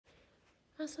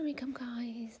Assalamualaikum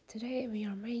guys, today we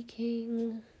are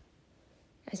making,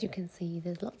 as you can see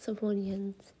there's lots of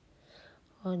onions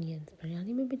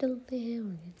biryani में भी डलते हैं,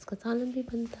 onions का सालन भी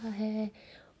बनता है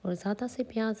और ज़्यादा से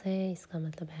प्याज है, इसका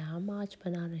मतलब है हम आज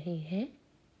बना रहे हैं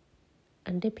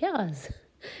अंडे प्याज।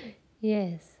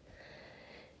 यस,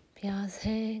 प्याज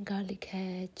है, गार्लिक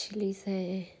है, चिलीज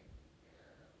है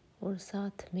और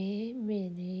साथ में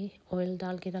मैंने ऑयल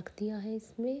डाल के रख दिया है।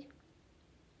 इसमें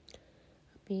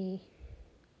अभी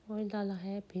ऑयल डाला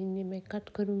है, फिर मैं कट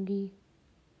करूँगी।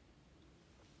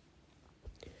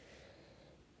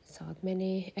 साथ मैंने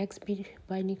एग्स भी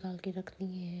बाहर निकाल के रख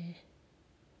लिए हैं,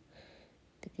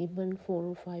 तकरीबन 4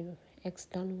 और 5 एग्स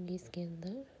डालूँगी इसके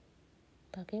अंदर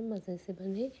ताकि मज़े से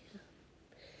बने।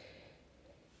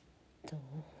 तो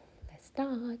let's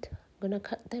start, gonna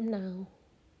cut them now.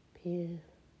 फिर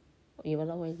ये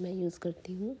वाला ऑयल मैं यूज़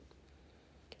करती हूँ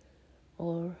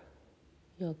और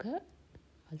yogurt.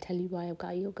 I'll tell you why I've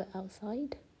got yogurt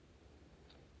outside.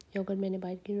 Yogurt मैंने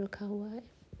बाहर की रखा हुआ है।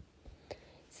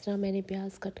 इस तरह मैंने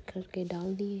प्याज कट करके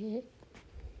डाल दिए हैं।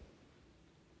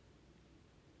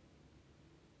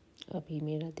 अभी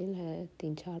मेरा दिल है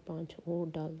 3 4 5 और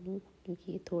डाल दूँ,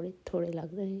 क्योंकि ये थोड़े थोड़े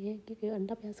लग रहे हैं, क्योंकि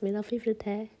अंडा प्याज मेरा फेवरेट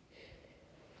है।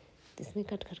 इसमें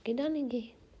कट करके डालेंगे।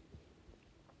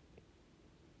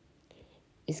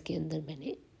 इसके अंदर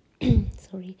मैंने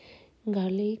सॉरी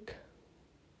गार्लिक,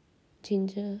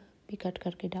 जिंजर भी कट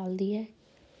करके डाल दिया है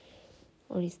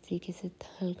और इस तरीके से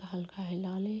हल्का हल्का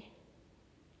हिला लें।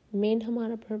 मेन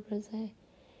हमारा पर्पस है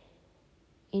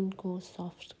इनको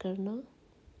सॉफ्ट करना,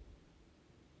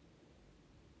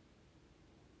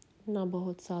 ना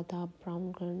बहुत ज़्यादा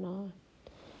ब्राउन करना,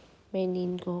 मेन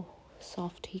इनको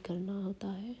सॉफ्ट ही करना होता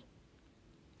है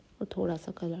और थोड़ा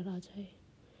सा कलर आ जाए।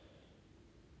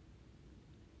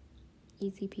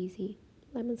 Easy peasy,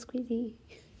 lemon squeezy.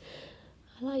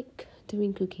 I like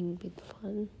doing cooking with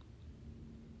fun.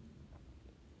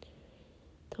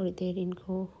 थोड़ी देर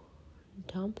इनको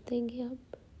ढाँप देंगे।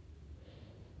 अब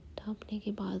ढाँपने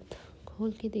के बाद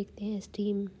खोल के देखते हैं।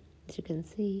 Steam, as you can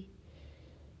see,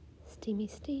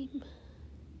 steam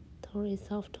थोड़े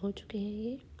सॉफ्ट हो चुके हैं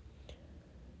ये।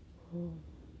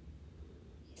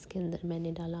 इसके अंदर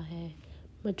मैंने डाला है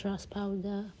मद्रास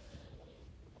पाउडर,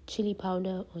 चिली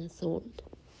पाउडर और सॉल्ट।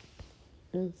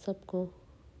 इन सबको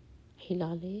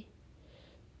हिला ले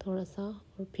थोड़ा सा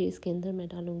और फिर इसके अंदर मैं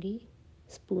डालूँगी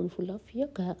स्पून फुल ऑफ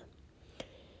योगर्ट।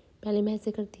 पहले मैं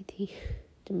ऐसे करती थी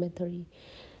जब मैं थोड़ी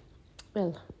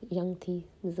यंग थी,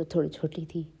 जब थोड़ी छोटी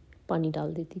थी, पानी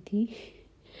डाल देती थी।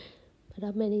 पर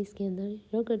अब मैंने इसके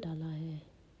अंदर योगर्ट डाला है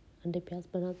अंडे प्याज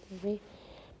बनाते हुए।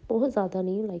 बहुत ज़्यादा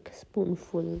नहीं, like spoon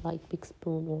full, like big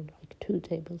spoon और like 2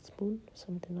 tablespoon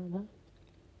something like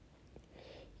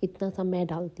that. इतना सा मैं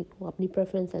डालती हूँ, अपनी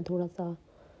प्रेफरेंस है थोड़ा सा।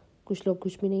 कुछ लोग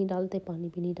कुछ भी नहीं डालते, पानी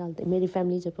भी नहीं डालते। मेरी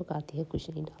फैमिली जब पकाती है कुछ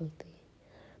नहीं डालते।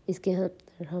 इसके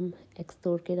अंदर हम एग्स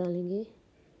तोड़ के डालेंगे।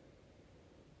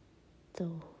 तो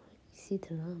इसी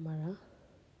तरह हमारा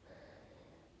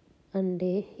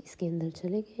अंडे इसके अंदर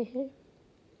चले गए हैं।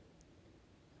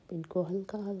 अब इनको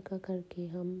हल्का हल्का करके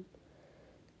हम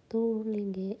तोड़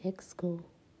लेंगे एग्स को,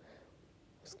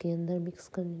 उसके अंदर मिक्स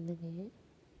करने लगे।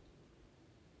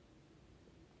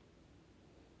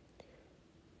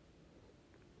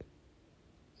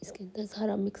 इसके अंदर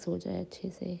सारा मिक्स हो जाए अच्छे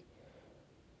से।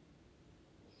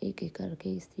 एक एक करके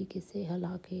इस तरीके से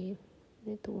हिला के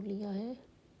मैंने तोड़ लिया है।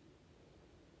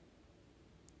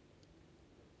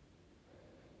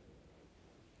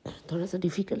 थोड़ा सा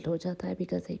डिफ़िकल्ट हो जाता है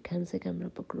बिकॉज एक हैंड से कैमरा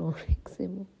पकड़ो और एक से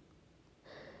वो।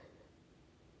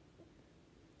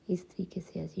 इस तरीके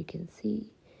से एज यू कैन सी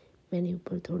मैंने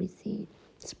ऊपर थोड़ी सी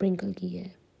स्प्रिंकल की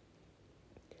है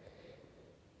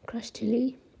क्रश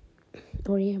चिली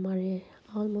और ये हमारे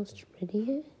ऑलमोस्ट रेडी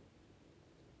है।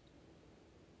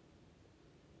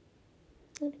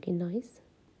 Looking nice.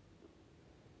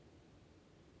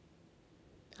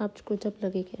 आपको जब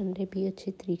लगे कि अंडे भी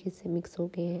अच्छे तरीके से मिक्स हो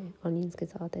गए हैं ऑनियंस के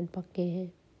साथ एंड पक गए हैं,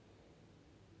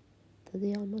 तो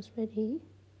they almost ready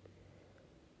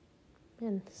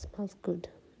and smells good.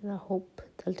 I hope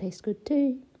they'll taste good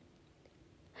too.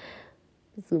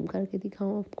 Zoom करके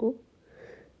दिखाऊं आपको,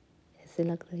 ऐसे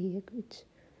लग रही है कुछ।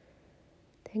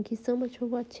 Thank you so much for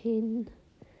watching.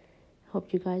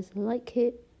 Hope you guys like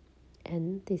it.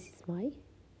 And this is my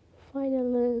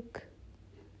final look.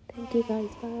 Thank you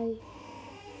guys. Bye.